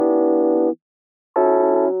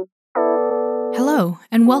Hello,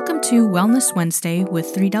 and welcome to Wellness Wednesday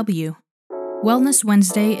with 3W. Wellness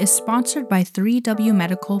Wednesday is sponsored by 3W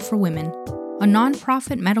Medical for Women, a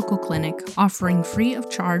nonprofit medical clinic offering free of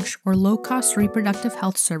charge or low-cost reproductive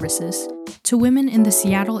health services to women in the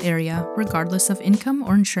Seattle area, regardless of income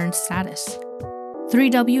or insurance status.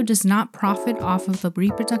 3W does not profit off of the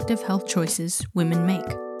reproductive health choices women make.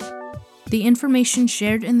 The information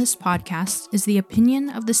shared in this podcast is the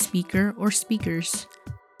opinion of the speaker or speakers.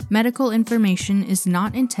 Medical information is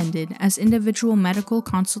not intended as individual medical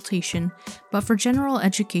consultation, but for general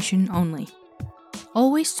education only.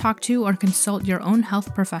 Always talk to or consult your own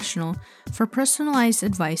health professional for personalized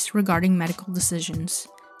advice regarding medical decisions.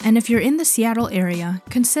 And if you're in the Seattle area,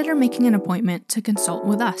 consider making an appointment to consult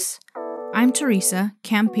with us. I'm Teresa,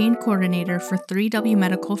 Campaign Coordinator for 3W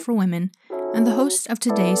Medical for Women, and the host of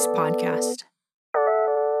today's podcast.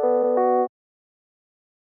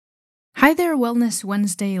 Hi there, Wellness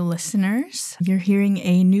Wednesday listeners. You're hearing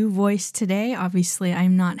a new voice today. Obviously,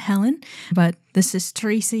 I'm not Helen, but this is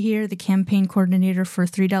Teresa here, the campaign coordinator for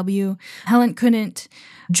 3W. Helen couldn't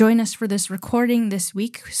join us for this recording this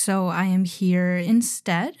week, so I am here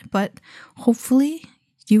instead, but hopefully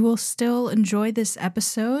you will still enjoy this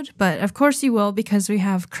episode. But of course you will, because we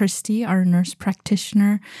have Christi, our nurse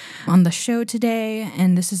practitioner, on the show today,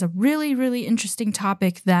 and this is a really, really interesting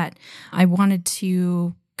topic that I wanted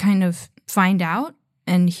to kind of find out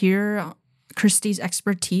and hear Christi's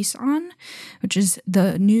expertise on, which is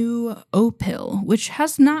the new OPill, which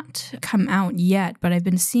has not come out yet, but I've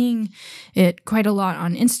been seeing it quite a lot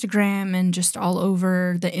on Instagram and just all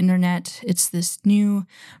over the internet. It's this new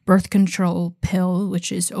birth control pill,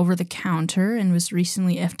 which is over the counter and was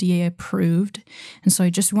recently FDA approved. And so I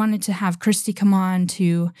just wanted to have Christi come on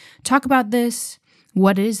to talk about this.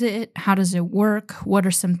 What is it? How does it work? What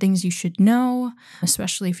are some things you should know,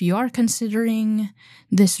 especially if you are considering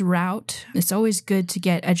this route? It's always good to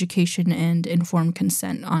get education and informed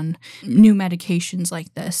consent on new medications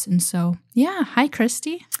like this. And so, yeah. Hi,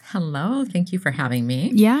 Christi. Hello. Thank you for having me.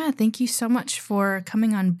 Yeah. Thank you so much for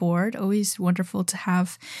coming on board. Always wonderful to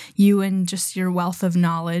have you and just your wealth of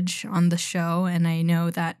knowledge on the show. And I know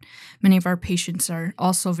that many of our patients are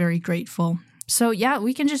also very grateful. So yeah,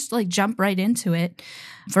 we can just jump right into it.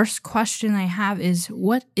 First question I have is,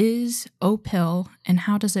 what is OPill and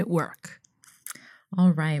how does it work?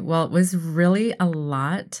 All right. Well, it was really a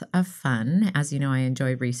lot of fun. As you know, I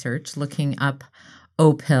enjoy research, looking up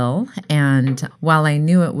OPill. And while I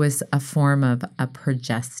knew it was a form of a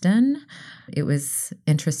progestin, it was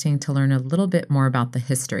interesting to learn a little bit more about the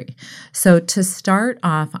history. So to start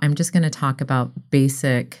off, I'm just going to talk about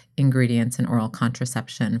basic ingredients in oral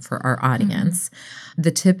contraception for our audience. Mm-hmm.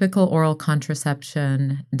 The typical oral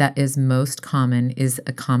contraception that is most common is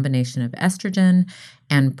a combination of estrogen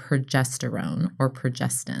and progesterone or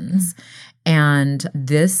progestins. Mm-hmm. And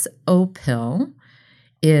this OPill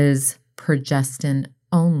is progestin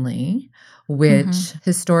only, which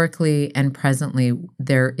historically and presently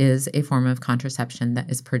there is a form of contraception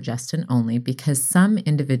that is progestin only because some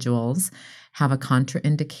individuals have a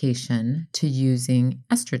contraindication to using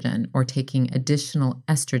estrogen or taking additional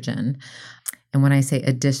estrogen. And when I say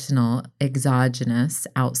additional, exogenous,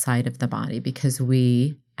 outside of the body, because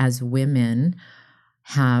we as women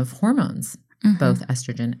have hormones. Both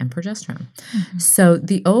estrogen and progesterone. So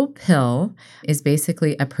the OPill is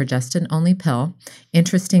basically a progestin-only pill.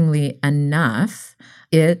 Interestingly enough,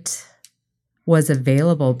 it was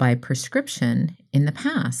available by prescription in the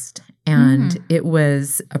past, and it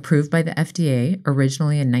was approved by the FDA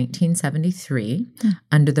originally in 1973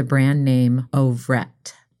 under the brand name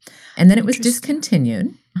Ovret. And then it was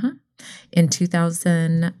discontinued in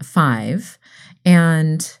 2005,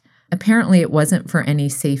 and apparently it wasn't for any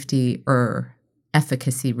safety or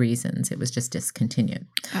efficacy reasons. It was just discontinued.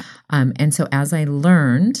 And so as I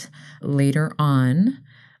learned later on,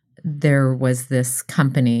 there was this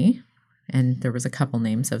company, and there was a couple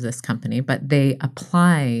names of this company, but they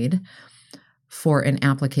applied for an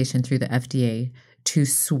application through the FDA to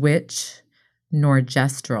switch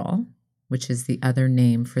norgestrel, which is the other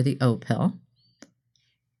name for the OPill,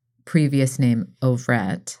 previous name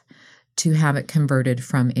Ovret, to have it converted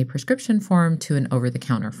from a prescription form to an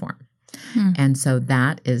over-the-counter form. And so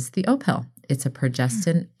that is the OPill. It's a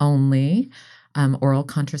progestin-only oral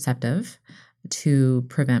contraceptive to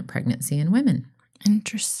prevent pregnancy in women.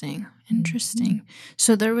 Interesting.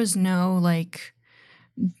 So there was no,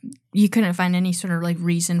 you couldn't find any sort of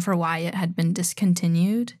reason for why it had been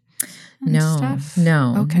discontinued? No,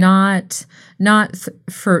 Okay. not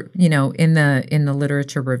for, in the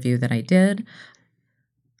literature review that I did,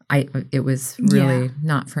 it was really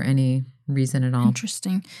not for any reason at all.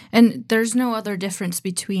 Interesting. And there's no other difference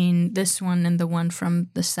between this one and the one from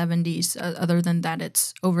the 70s other than that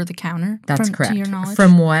it's over the counter? That's To your correct. knowledge?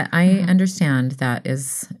 From what I understand, that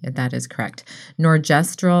is correct.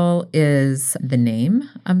 Norgestrel is the name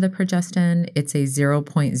of the progestin. It's a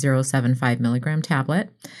 0.075 milligram tablet.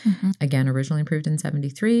 Again, originally approved in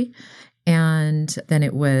 73. And then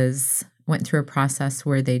it went through a process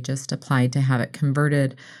where they just applied to have it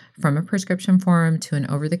converted from a prescription form to an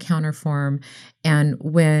over-the-counter form. And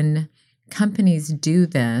when companies do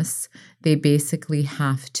this, they basically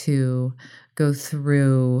have to go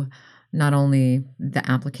through not only the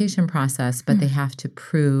application process, but they have to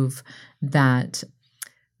prove that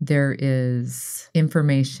there is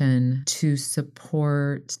information to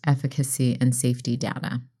support efficacy and safety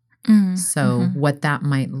data. So what that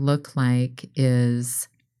might look like is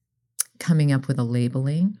coming up with a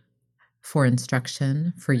labeling for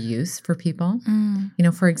instruction for use for people.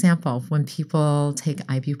 For example, when people take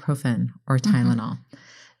ibuprofen or Tylenol,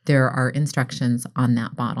 there are instructions on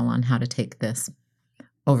that bottle on how to take this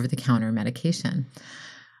over-the-counter medication.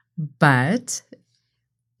 But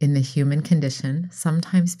in the human condition,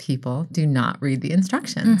 sometimes people do not read the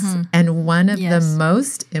instructions. And one of the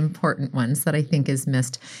most important ones that I think is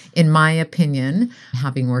missed, in my opinion,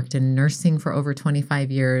 having worked in nursing for over 25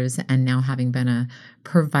 years and now having been a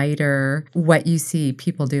provider, what you see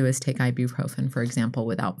people do is take ibuprofen, for example,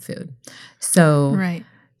 without food. So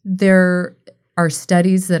there are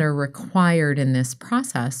studies that are required in this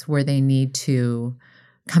process where they need to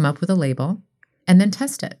come up with a label and then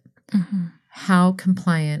test it. How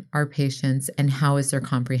compliant are patients and how is their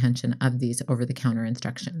comprehension of these over-the-counter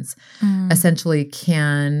instructions? Essentially,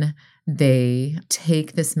 can they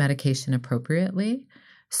take this medication appropriately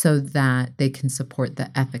so that they can support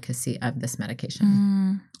the efficacy of this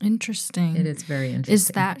medication? Interesting. It is very interesting. Is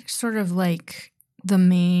that sort of like the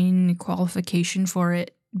main qualification for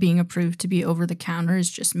it being approved to be over-the-counter is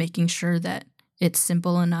just making sure that it's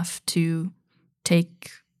simple enough to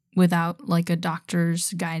take without like a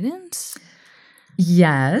doctor's guidance?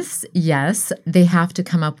 Yes. They have to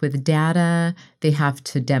come up with data. They have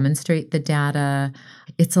to demonstrate the data.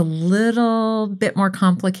 It's a little bit more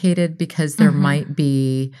complicated because there might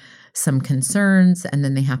be some concerns, and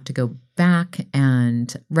then they have to go back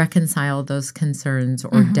and reconcile those concerns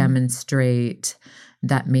or demonstrate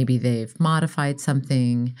that maybe they've modified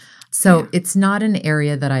something. So it's not an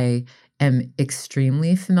area that I am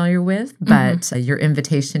extremely familiar with, but your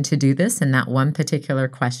invitation to do this and that one particular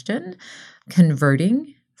question,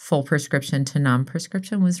 converting full prescription to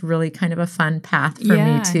non-prescription, was really kind of a fun path for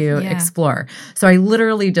me to explore. So I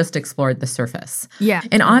literally just explored the surface.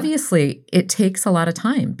 And obviously it takes a lot of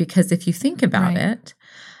time because if you think about it,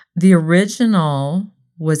 the original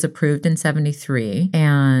was approved in 73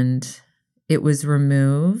 and it was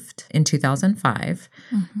removed in 2005.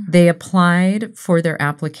 They applied for their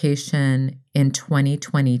application in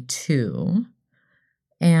 2022.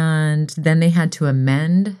 And then they had to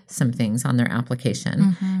amend some things on their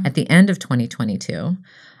application at the end of 2022.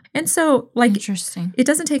 And so, like, interesting. It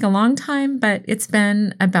doesn't take a long time, but it's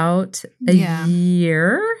been about a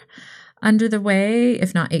year under the way,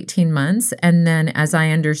 if not 18 months. And then, as I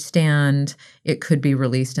understand, it could be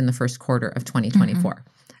released in the first quarter of 2024.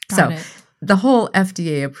 So the whole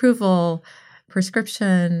FDA approval,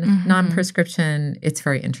 prescription, non-prescription, it's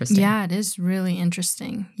very interesting. Yeah, it is really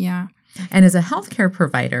interesting. Yeah. And as a healthcare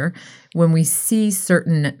provider, when we see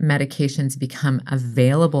certain medications become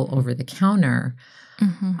available over the counter,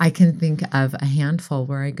 I can think of a handful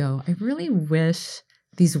where I go, I really wish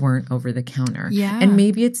these weren't over the counter. And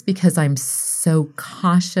maybe it's because I'm so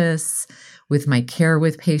cautious with my care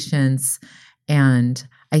with patients. And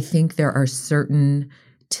I think there are certain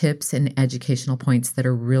tips and educational points that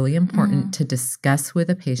are really important to discuss with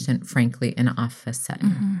a patient, frankly, in an office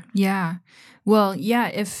setting. Yeah. Well,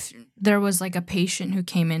 if there was like a patient who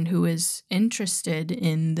came in who is interested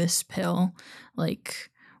in this pill, like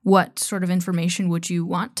what sort of information would you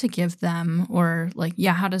want to give them? Or like,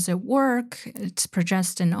 how does it work? It's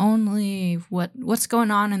progestin only. What's going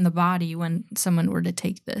on in the body when someone were to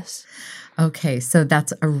take this? Okay, so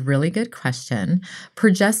that's a really good question.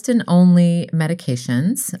 Progestin-only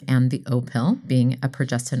medications, and the OPill being a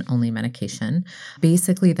progestin-only medication,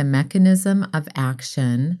 basically the mechanism of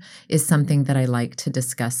action is something that I like to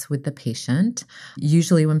discuss with the patient.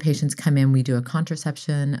 Usually when patients come in, we do a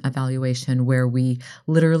contraception evaluation where we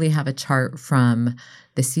literally have a chart from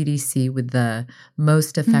the CDC with the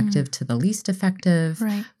most effective to the least effective,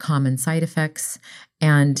 common side effects.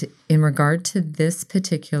 And in regard to this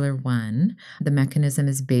particular one, the mechanism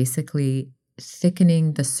is basically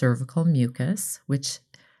thickening the cervical mucus, which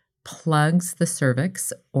plugs the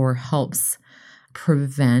cervix or helps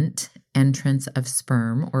prevent entrance of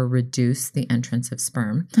sperm or reduce the entrance of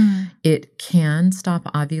sperm. It can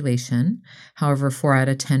stop ovulation. However, 4 out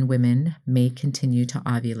of 10 women may continue to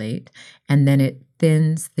ovulate, and then it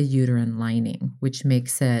thins the uterine lining, which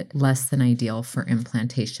makes it less than ideal for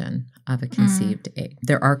implantation of a conceived egg.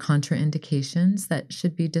 There are contraindications that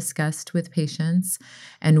should be discussed with patients,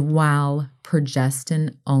 and while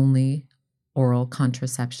progestin-only oral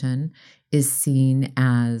contraception is seen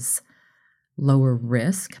as lower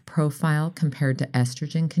risk profile compared to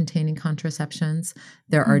estrogen-containing contraceptions,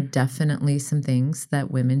 there are definitely some things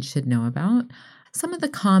that women should know about. Some of the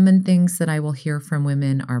common things that I will hear from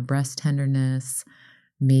women are breast tenderness,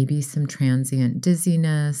 maybe some transient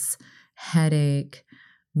dizziness, headache,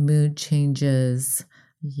 mood changes.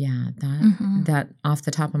 Yeah, that off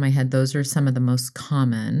the top of my head, those are some of the most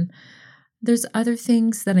common. There's other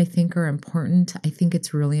things that I think are important. I think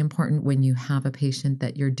it's really important when you have a patient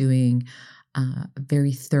that you're doing a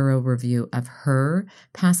very thorough review of her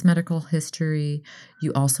past medical history.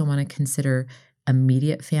 You also want to consider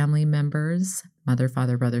immediate family members, mother,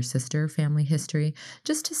 father, brother, sister, family history,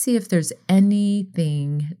 just to see if there's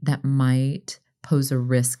anything that might pose a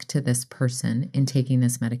risk to this person in taking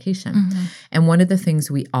this medication. And one of the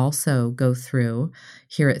things we also go through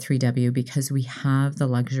here at 3W, because we have the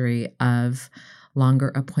luxury of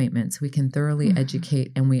longer appointments, we can thoroughly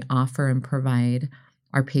educate, and we offer and provide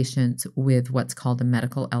our patients with what's called a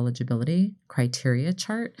medical eligibility criteria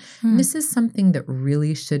chart. And this is something that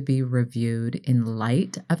really should be reviewed in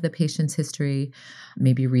light of the patient's history,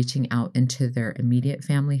 maybe reaching out into their immediate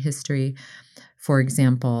family history. For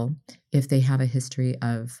example, if they have a history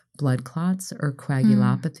of blood clots or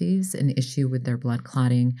coagulopathies, an issue with their blood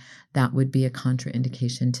clotting, that would be a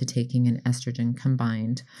contraindication to taking an estrogen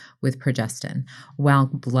combined with progestin. While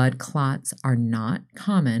blood clots are not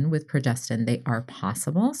common with progestin, they are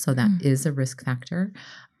possible, so that is a risk factor,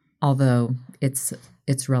 although it's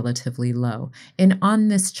relatively low. And on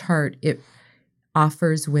this chart, it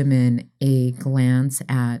offers women a glance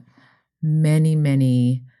at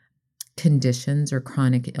many conditions or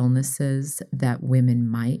chronic illnesses that women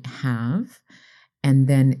might have. And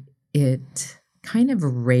then it kind of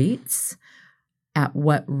rates at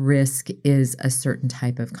what risk is a certain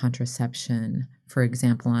type of contraception, for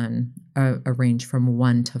example, on a range from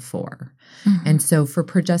 1 to 4. And so for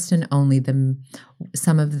progestin only,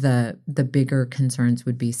 some of the bigger concerns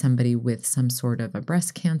would be somebody with some sort of a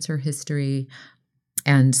breast cancer history.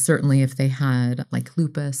 And certainly if they had like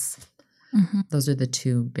lupus, those are the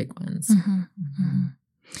 2 big ones.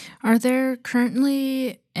 Are there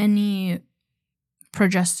currently any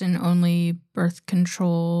progestin-only birth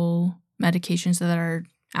control medications that are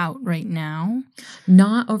out right now?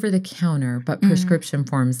 Not over the counter, but prescription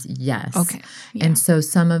forms, yes. Okay. Yeah. And so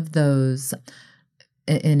some of those,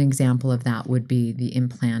 an example of that would be the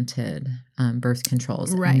implanted birth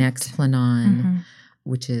controls. Right. Nexplanon,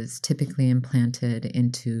 which is typically implanted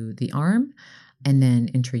into the arm, and then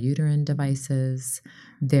intrauterine devices.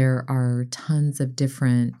 There are tons of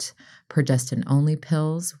different progestin-only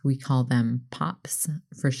pills. We call them POPs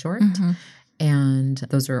for short. And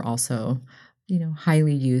those are also,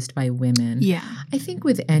 highly used by women. Yeah. I think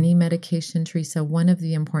with any medication, Teresa, one of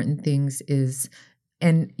the important things is,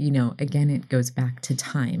 and, again, it goes back to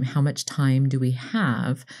time. How much time do we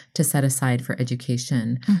have to set aside for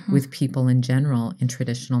education with people in general in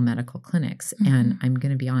traditional medical clinics? And I'm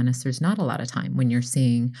going to be honest, there's not a lot of time when you're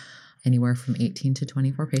seeing anywhere from 18 to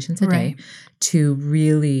 24 patients a day to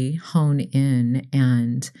really hone in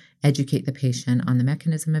and educate the patient on the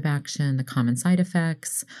mechanism of action, the common side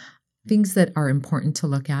effects. Things that are important to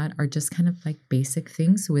look at are just kind of like basic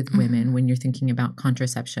things with women when you're thinking about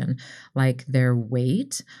contraception, like their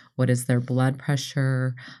weight, what is their blood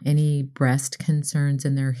pressure, any breast concerns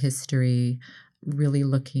in their history, really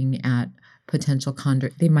looking at potential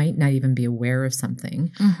they might not even be aware of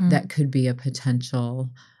something that could be a potential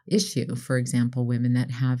issue. For example, women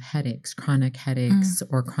that have headaches, chronic headaches,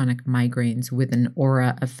 or chronic migraines with an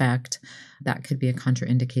aura effect, that could be a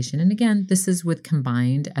contraindication. And again, this is with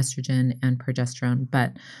combined estrogen and progesterone,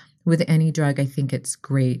 but with any drug, I think it's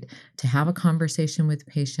great to have a conversation with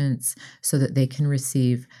patients so that they can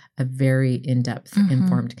receive a very in-depth,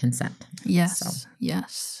 informed consent. Yes.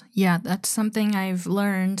 Yeah, that's something I've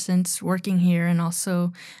learned since working here and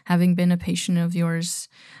also having been a patient of yours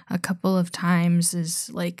a couple of times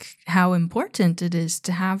is like how important it is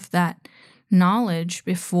to have that knowledge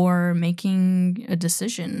before making a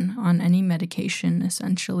decision on any medication,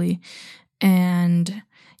 essentially. And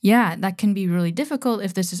yeah, that can be really difficult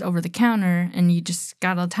if this is over the counter and you just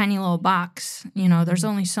got a tiny little box. There's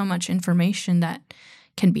only so much information that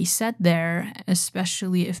can be said there,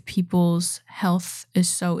 especially if people's health is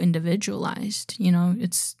so individualized.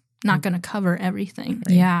 It's not going to cover everything.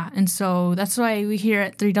 Right. Yeah. And so that's why we here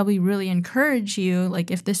at 3W really encourage you,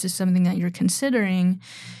 like if this is something that you're considering,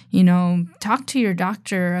 talk to your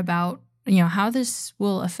doctor about, how this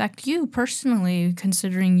will affect you personally,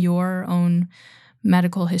 considering your own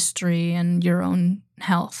medical history and your own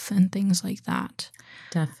health and things like that.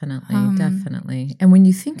 Definitely. And when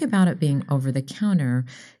you think about it being over the counter,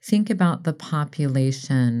 think about the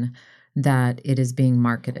population that it is being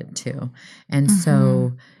marketed to. And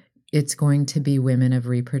so it's going to be women of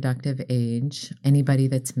reproductive age, anybody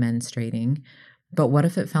that's menstruating. But what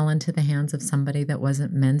if it fell into the hands of somebody that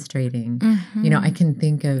wasn't menstruating? I can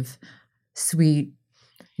think of sweet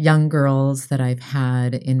young girls that I've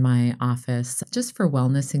had in my office just for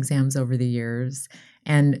wellness exams over the years.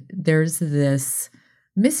 And there's this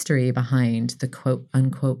mystery behind the quote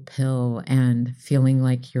unquote pill and feeling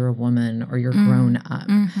like you're a woman or you're grown up.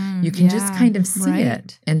 You can just kind of see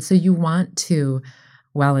it. And so you want to,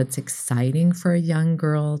 while it's exciting for a young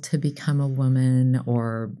girl to become a woman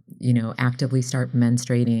or, actively start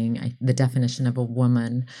menstruating, the definition of a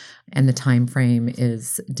woman and the time frame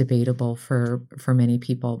is debatable for many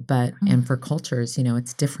people, but and for cultures,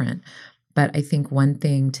 it's different. But I think one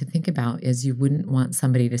thing to think about is you wouldn't want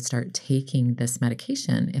somebody to start taking this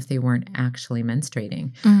medication if they weren't actually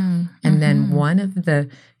menstruating. And then one of the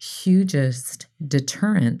hugest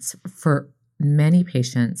deterrents for many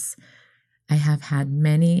patients, I have had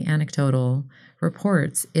many anecdotal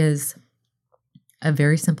reports, is a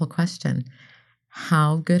very simple question.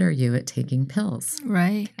 How good are you at taking pills?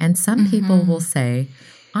 Right. And some people will say,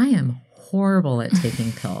 I am horrible at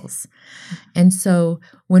taking pills. And so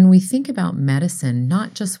when we think about medicine,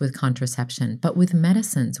 not just with contraception, but with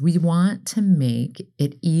medicines, we want to make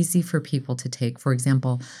it easy for people to take. For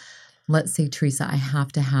example, let's say, Teresa, I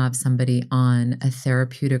have to have somebody on a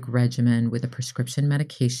therapeutic regimen with a prescription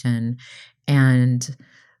medication, and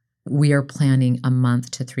we are planning a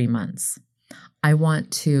month to 3 months. I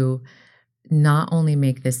want to not only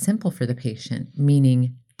make this simple for the patient,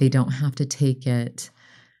 meaning they don't have to take it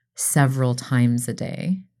several times a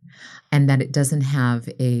day, and that it doesn't have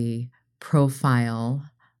a profile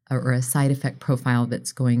or a side effect profile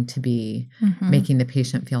that's going to be making the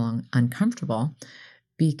patient feel uncomfortable,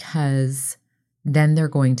 because then they're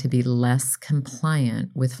going to be less compliant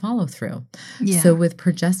with follow-through. Yeah. So with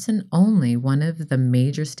progestin only, one of the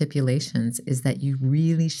major stipulations is that you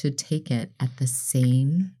really should take it at the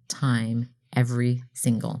same time every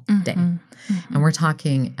single day. And we're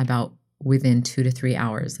talking about within 2 to 3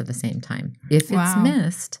 hours of the same time. If it's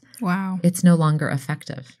missed, it's no longer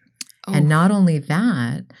effective. And not only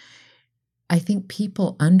that, I think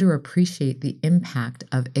people underappreciate the impact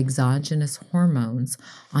of exogenous hormones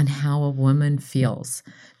on how a woman feels.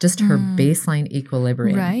 Just her baseline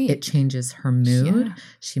equilibrium. Right. It changes her mood. Yeah.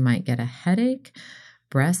 She might get a headache,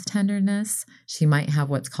 breast tenderness. She might have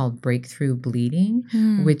what's called breakthrough bleeding,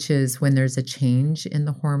 which is when there's a change in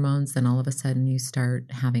the hormones, then all of a sudden you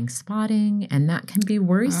start having spotting. And that can be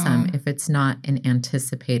worrisome if it's not an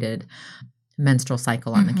anticipated menstrual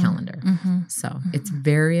cycle on the calendar. So it's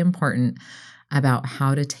very important about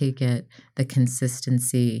how to take it, the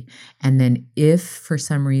consistency, and then if for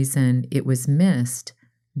some reason it was missed,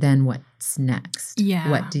 then what's next?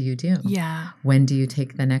 Yeah. What do you do? Yeah. When do you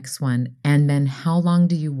take the next one? And then how long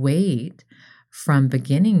do you wait from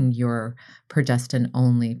beginning your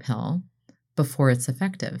progestin-only pill before it's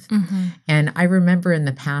effective? And I remember in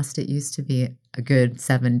the past, it used to be a good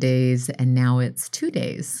 7 days, and now it's 2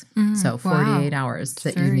 days. So 48 hours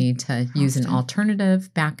that you need to use an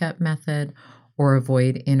alternative backup method or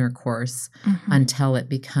avoid intercourse until it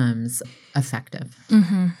becomes effective.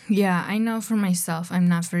 Yeah, I know for myself, I'm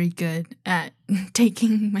not very good at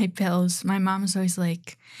taking my pills. My mom's always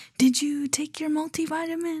like, did you take your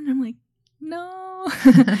multivitamin? I'm like, no.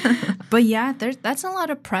 But yeah, that's a lot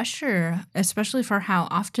of pressure, especially for how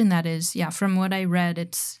often that is. Yeah, from what I read,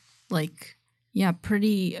 it's like, yeah,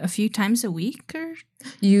 a few times a week or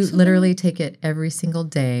you something? Literally take it every single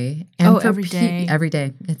day. And every day? Every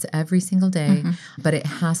day. It's every single day, but it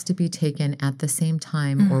has to be taken at the same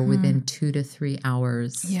time or within 2 to 3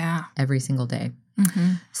 hours every single day.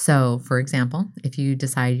 So, for example, if you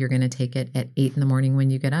decide you're going to take it at 8 in the morning when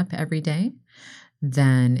you get up every day,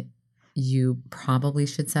 then you probably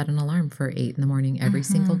should set an alarm for 8 in the morning every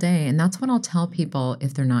single day. And that's what I'll tell people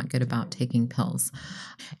if they're not good about taking pills.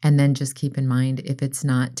 And then just keep in mind, if it's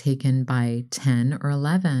not taken by 10 or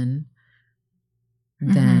 11,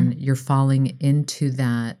 then you're falling into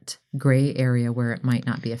that gray area where it might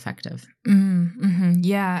not be effective.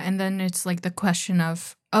 Yeah. And then it's like the question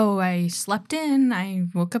of, oh, I slept in, I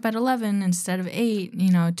woke up at 11 instead of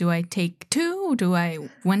 8. Do I take 2?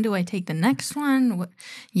 When do I take the next one?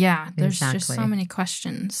 Yeah, there's just so many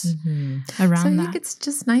questions around So I that. think it's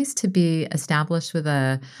just nice to be established with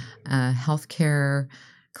a healthcare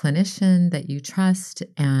clinician that you trust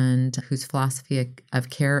and whose philosophy of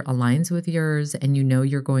care aligns with yours, and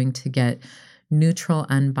you're going to get neutral,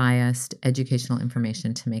 unbiased educational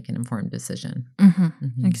information to make an informed decision.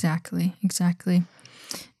 Exactly.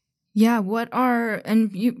 Yeah,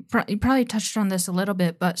 and you probably touched on this a little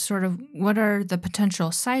bit, but sort of what are the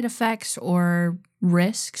potential side effects or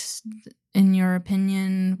risks, in your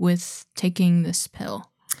opinion, with taking this pill?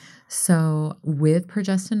 So with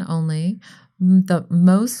progestin only, the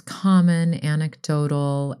most common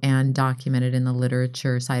anecdotal and documented in the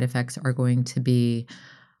literature side effects are going to be,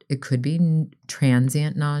 it could be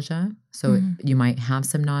transient nausea. So you might have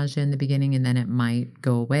some nausea in the beginning and then it might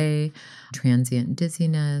go away. Transient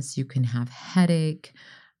dizziness, you can have headache,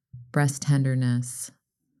 breast tenderness.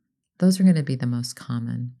 Those are going to be the most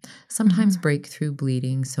common. Sometimes breakthrough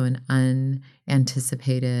bleeding, so an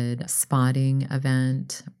unanticipated spotting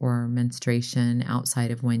event or menstruation outside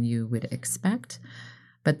of when you would expect.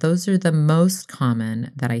 But those are the most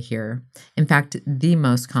common that I hear. In fact, the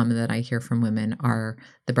most common that I hear from women are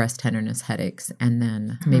the breast tenderness, headaches, and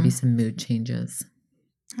then maybe some mood changes.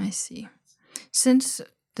 I see. Since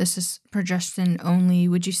this is progestin only,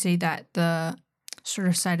 would you say that the sort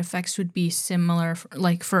of side effects would be similar,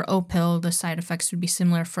 like for OPill, the side effects would be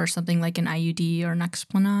similar for something like an IUD or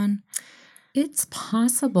Nexplanon? It's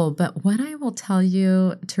possible, but what I will tell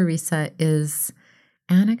you, Teresa, is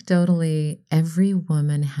anecdotally, every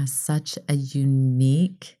woman has such a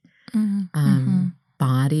unique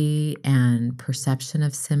body and perception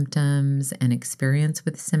of symptoms and experience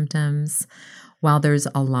with symptoms. While there's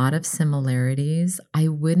a lot of similarities, I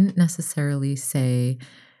wouldn't necessarily say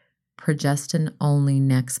progestin only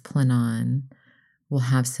Nexplanon will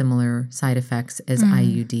have similar side effects as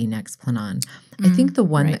IUD Nexplanon. I think the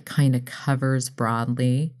one that kind of covers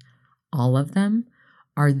broadly all of them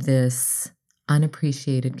are this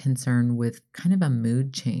unappreciated concern with kind of a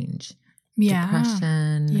mood change,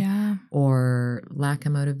 depression, or lack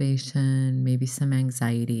of motivation, maybe some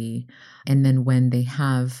anxiety. And then when they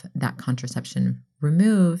have that contraception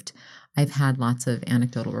removed, I've had lots of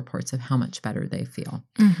anecdotal reports of how much better they feel.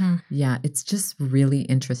 Yeah, it's just really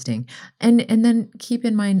interesting. And then keep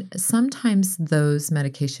in mind, sometimes those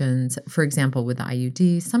medications, for example, with the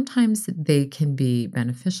IUD, sometimes they can be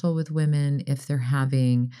beneficial with women if they're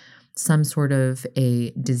having some sort of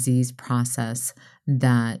a disease process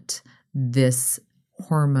that this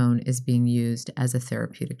hormone is being used as a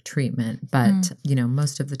therapeutic treatment. But,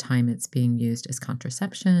 most of the time it's being used as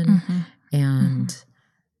contraception. And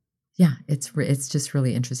yeah, it's just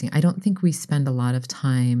really interesting. I don't think we spend a lot of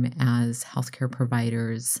time as healthcare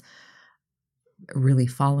providers really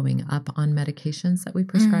following up on medications that we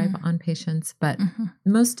prescribe on patients. But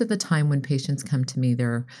most of the time when patients come to me,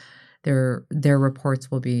 their reports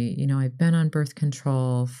will be, I've been on birth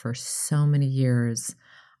control for so many years.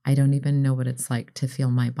 I don't even know what it's like to feel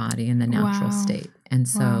my body in the natural state. And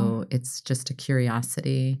so it's just a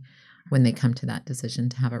curiosity when they come to that decision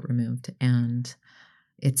to have it removed. And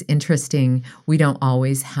it's interesting. We don't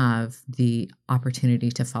always have the opportunity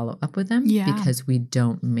to follow up with them because we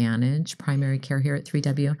don't manage primary care here at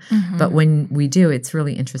 3W. But when we do, it's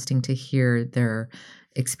really interesting to hear their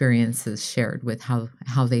experiences shared with how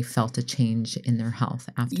they felt a change in their health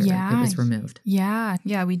after it was removed. Yeah,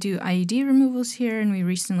 we do IUD removals here, and we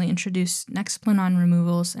recently introduced Nexplanon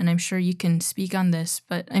removals, and I'm sure you can speak on this,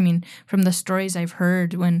 but I mean, from the stories I've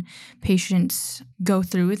heard, when patients go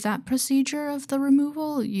through with that procedure of the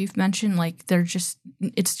removal, you've mentioned like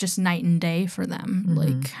it's just night and day for them,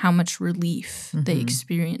 like how much relief they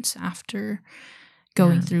experience after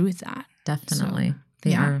going through with that. Definitely. So,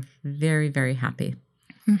 they are very, very happy.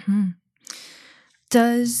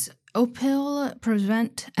 Does OPill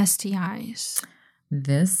prevent STIs?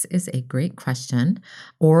 This is a great question.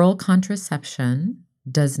 Oral contraception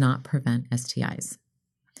does not prevent STIs.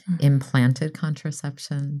 Implanted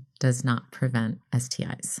contraception does not prevent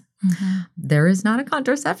STIs. There is not a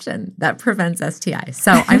contraception that prevents STIs.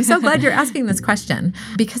 So I'm so glad you're asking this question,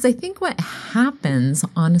 because I think what happens,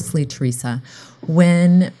 honestly, Teresa,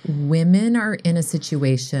 when women are in a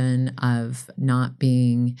situation of not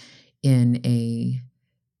being in a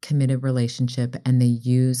committed relationship and they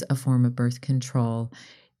use a form of birth control,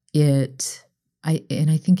 I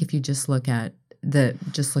think if you just look at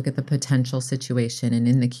just look at the potential situation. And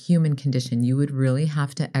in the human condition, you would really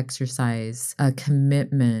have to exercise a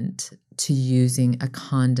commitment to using a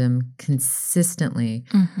condom consistently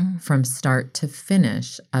from start to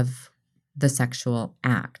finish of the sexual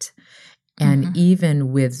act. And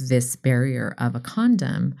even with this barrier of a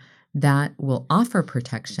condom, that will offer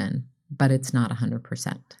protection, but it's not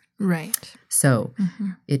 100%. Right. So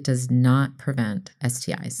it does not prevent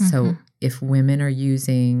STIs. So if women are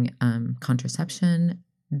using contraception,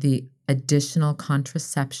 the additional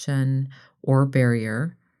contraception or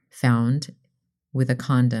barrier found with a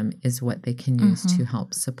condom is what they can use to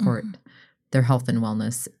help support their health and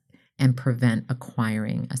wellness and prevent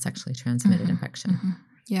acquiring a sexually transmitted infection.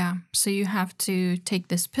 Yeah. So you have to take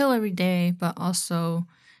this pill every day, but also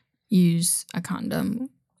use a condom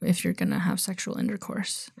if you're going to have sexual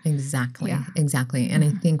intercourse. Exactly. Yeah. Exactly. And I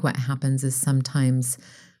think what happens is sometimes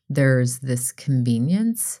there's this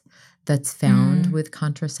convenience that's found with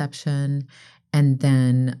contraception. And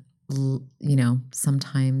then,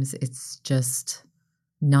 sometimes it's just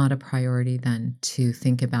not a priority then to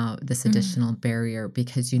think about this additional barrier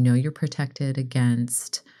because you're protected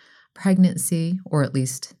against pregnancy, or at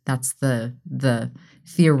least that's the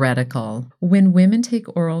theoretical. When women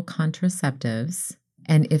take oral contraceptives,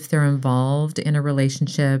 and if they're involved in a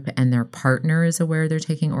relationship and their partner is aware they're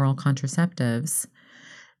taking oral contraceptives,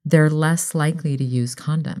 they're less likely to use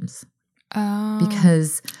condoms.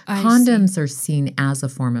 Because condoms are seen as a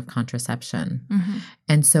form of contraception.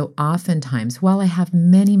 And so oftentimes, while I have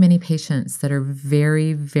many, many patients that are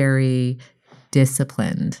very, very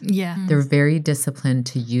disciplined. They're very disciplined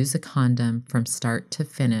to use a condom from start to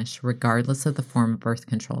finish, regardless of the form of birth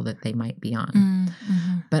control that they might be on.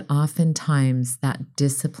 But oftentimes that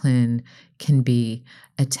discipline can be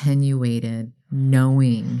attenuated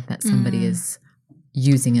knowing that somebody is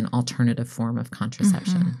using an alternative form of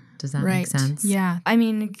contraception. Does that make sense? Yeah. I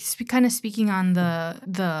mean, kind of speaking on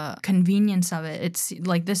the convenience of it, it's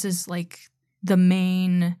like this is like the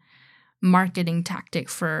main marketing tactic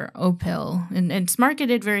for OPill, and it's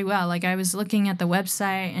marketed very well. Like I was looking at the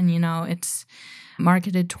website, and it's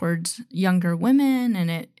marketed towards younger women,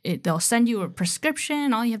 and they'll send you a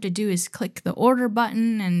prescription. All you have to do is click the order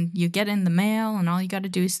button, and you get in the mail, and all you got to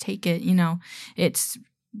do is take it.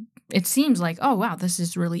 It seems like, oh wow, this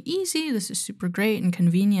is really easy. This is super great and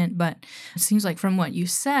convenient. But it seems like from what you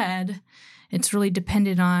said, it's really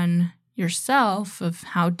dependent on yourself of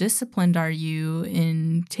how disciplined are you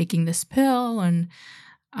in taking this pill, and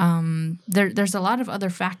there's a lot of other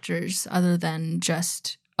factors other than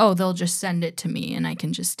just they'll just send it to me and I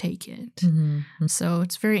can just take it. So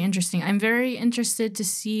it's very interesting. I'm very interested to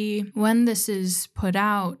see when this is put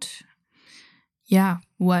out,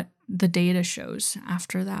 what the data shows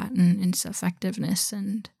after that and its effectiveness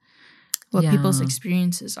and what people's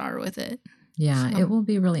experiences are with it. Yeah, it will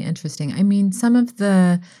be really interesting. I mean, some of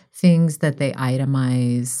the things that they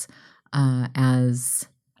itemize as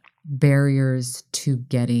barriers to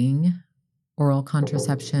getting oral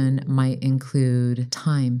contraception might include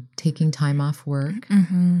time, taking time off work,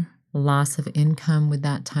 loss of income with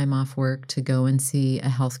that time off work to go and see a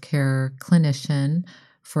healthcare clinician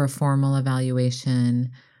for a formal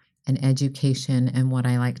evaluation, and education, and what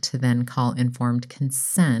I like to then call informed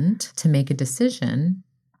consent to make a decision.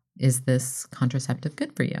 Is this contraceptive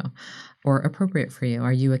good for you or appropriate for you?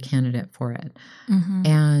 Are you a candidate for it?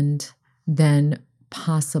 And then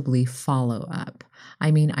possibly follow up.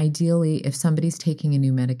 I mean, ideally, if somebody's taking a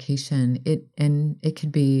new medication, it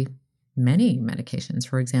could be many medications.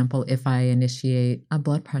 For example, if I initiate a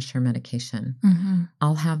blood pressure medication,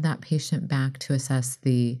 I'll have that patient back to assess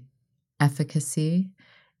the efficacy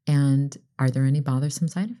and are there any bothersome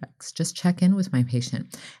side effects? Just check in with my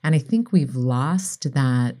patient. And I think we've lost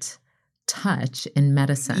that touch in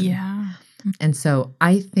medicine. Yeah. And so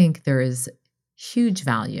I think there is huge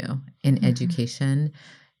value in education,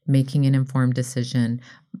 making an informed decision.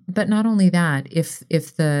 But not only that, if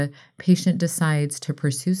the patient decides to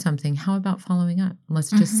pursue something, how about following up? Let's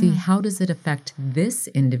just see, how does it affect this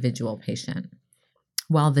individual patient?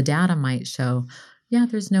 While the data might show,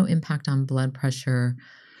 there's no impact on blood pressure,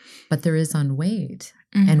 but there is on weight.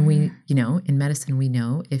 And we, in medicine, we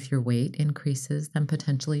know if your weight increases, then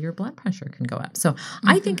potentially your blood pressure can go up. So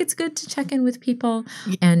I think it's good to check in with people.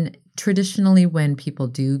 And traditionally, when people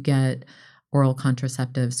do get oral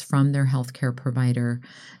contraceptives from their healthcare provider,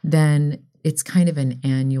 then it's kind of an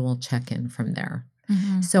annual check-in from there.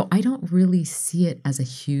 So I don't really see it as a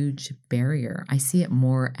huge barrier. I see it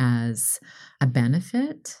more as a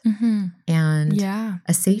benefit and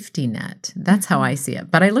a safety net. That's how I see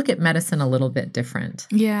it. But I look at medicine a little bit different.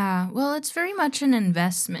 Yeah. Well, it's very much an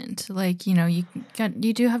investment. Like, you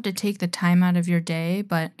do have to take the time out of your day,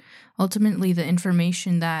 but ultimately the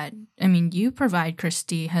information that, you provide,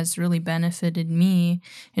 Christi, has really benefited me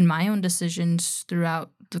in my own decisions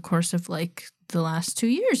throughout the course of like the last 2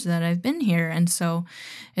 years that I've been here. And so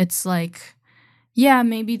it's like, yeah,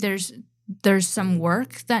 maybe there's some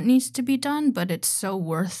work that needs to be done, but it's so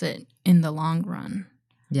worth it in the long run.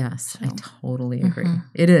 Yes, I totally agree.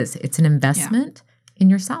 It is. It's an investment in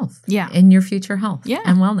yourself, in your future health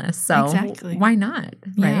and wellness. So why not,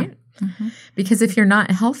 right? Because if you're not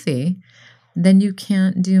healthy, then you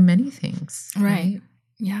can't do many things. Right.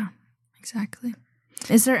 Yeah, exactly.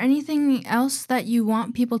 Is there anything else that you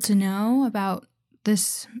want people to know about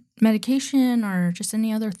this medication or just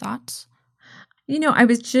any other thoughts? I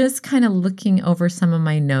was just kind of looking over some of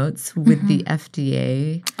my notes with the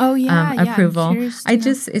FDA approval.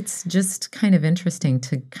 It's just kind of interesting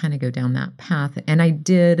to kind of go down that path. And I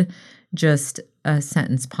did just a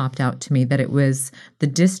sentence popped out to me that it was the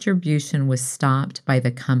distribution was stopped by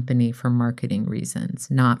the company for marketing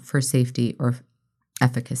reasons, not for safety or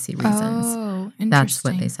efficacy reasons. Oh, interesting. That's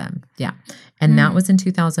what they said. Yeah. And that was in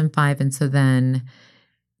 2005. And so then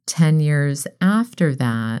 10 years after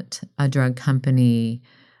that, a drug company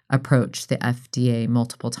approached the FDA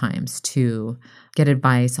multiple times to get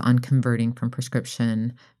advice on converting from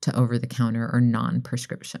prescription to over-the-counter or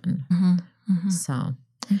non-prescription. So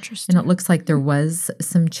interesting. And it looks like there was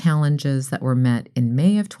some challenges that were met in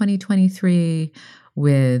May of 2023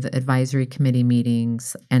 with advisory committee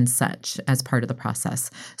meetings and such as part of the process.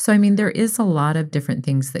 So, there is a lot of different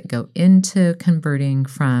things that go into converting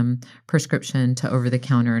from prescription to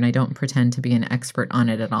over-the-counter, and I don't pretend to be an expert on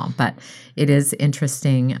it at all, but it is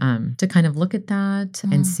interesting to kind of look at that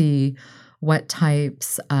and see what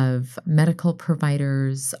types of medical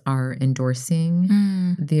providers are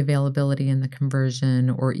endorsing the availability and the conversion,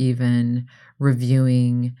 or even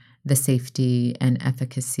reviewing the safety and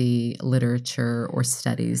efficacy literature or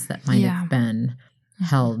studies that might have been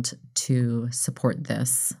held to support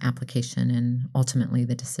this application and ultimately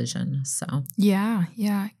the decision. So yeah.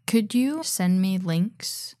 Could you send me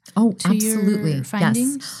links? Oh, to absolutely. Your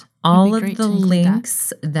findings? Yes. All of the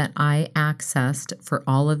links that I accessed for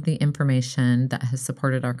all of the information that has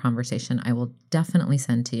supported our conversation, I will definitely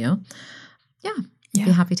send to you. Yeah. Be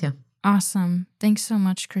happy to. Awesome. Thanks so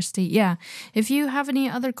much, Christi. Yeah. If you have any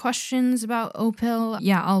other questions about OPill,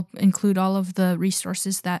 I'll include all of the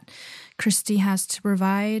resources that Christi has to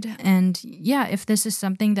provide. And if this is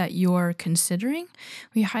something that you're considering,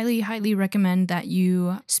 we highly, highly recommend that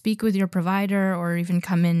you speak with your provider or even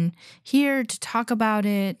come in here to talk about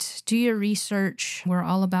it, do your research. We're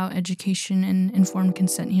all about education and informed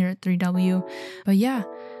consent here at 3W. But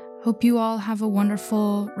hope you all have a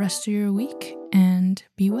wonderful rest of your week and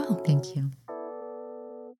be well. Thank you.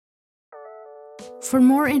 For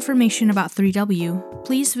more information about 3W,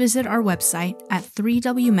 please visit our website at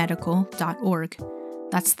 3wmedical.org.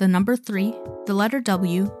 That's the number 3, the letter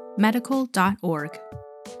W, medical.org.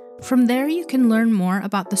 From there, you can learn more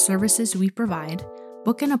about the services we provide,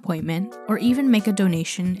 book an appointment, or even make a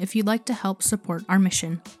donation if you'd like to help support our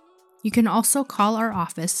mission. You can also call our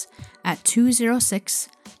office at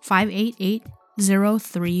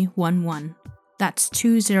 206-588-0311. That's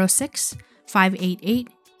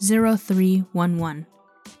 206-588-0311.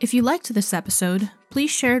 If you liked this episode, please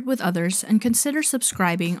share it with others and consider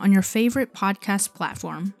subscribing on your favorite podcast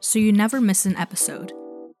platform so you never miss an episode.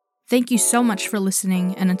 Thank you so much for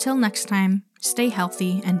listening, and until next time, stay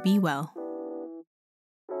healthy and be well.